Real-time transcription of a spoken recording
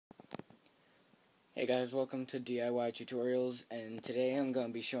Hey guys, welcome to DIY Tutorials, and today I'm going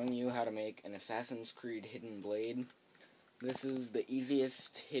to be showing you how to make an Assassin's Creed hidden blade. This is the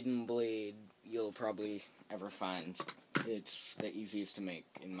easiest hidden blade you'll probably ever find. It's the easiest to make,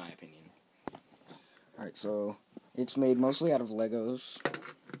 in my opinion. Alright, so it's made mostly out of Legos.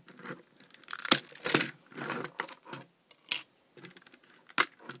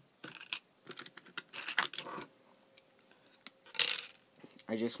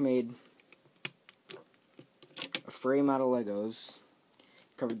 I just made a frame out of Legos,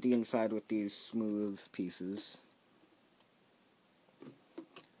 covered the inside with these smooth pieces.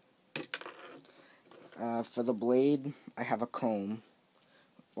 For the blade, I have a comb.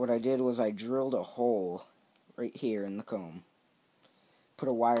 What I did was I drilled a hole right here in the comb, put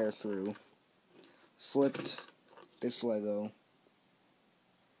a wire through, slipped this Lego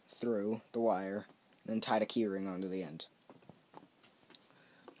through the wire, then tied a keyring onto the end.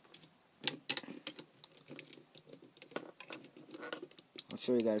 I'll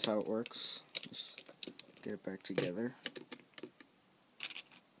show you guys how it works. Just get it back together.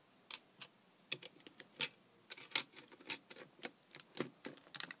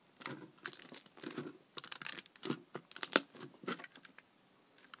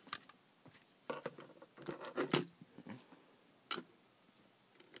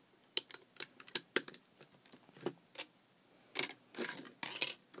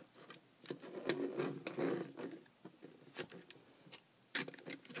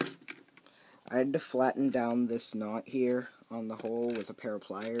 I had to flatten down this knot here on the hole with a pair of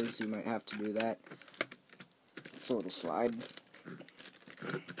pliers. You might have to do that so it'll slide.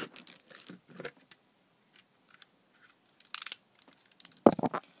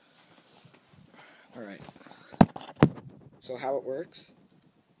 Alright, so how it works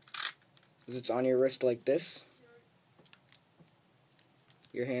is it's on your wrist like this.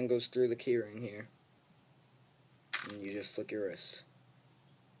 Your hand goes through the keyring here, and you just flick your wrist.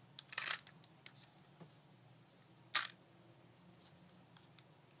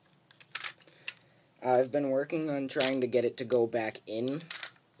 I've been working on trying to get it to go back in,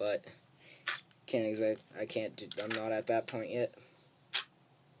 but I'm not at that point yet.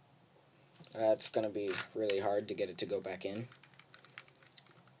 It's going to be really hard to get it to go back in.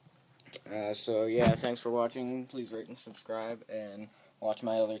 So yeah, thanks for watching. Please rate and subscribe, and watch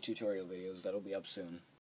my other tutorial videos that'll be up soon.